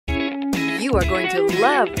You are going to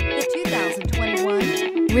love the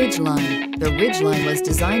 2021 Ridgeline. The Ridgeline was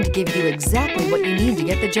designed to give you exactly what you need to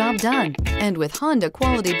get the job done. And with Honda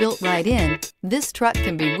quality built right in, this truck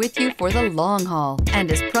can be with you for the long haul and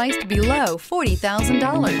is priced below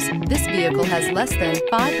 $40,000. This vehicle has less than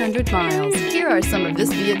 500 miles. Here are some of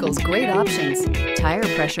this vehicle's great options: tire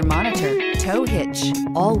pressure monitor, tow hitch,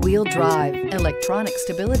 all-wheel drive, electronic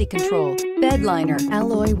stability control, bed liner,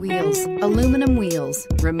 alloy wheels, aluminum wheels,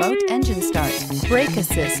 remote engine start, brake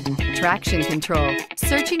assist, traction control.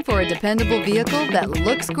 Searching for a dependable vehicle that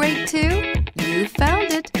looks great too? You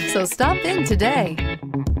found it, so stop in today.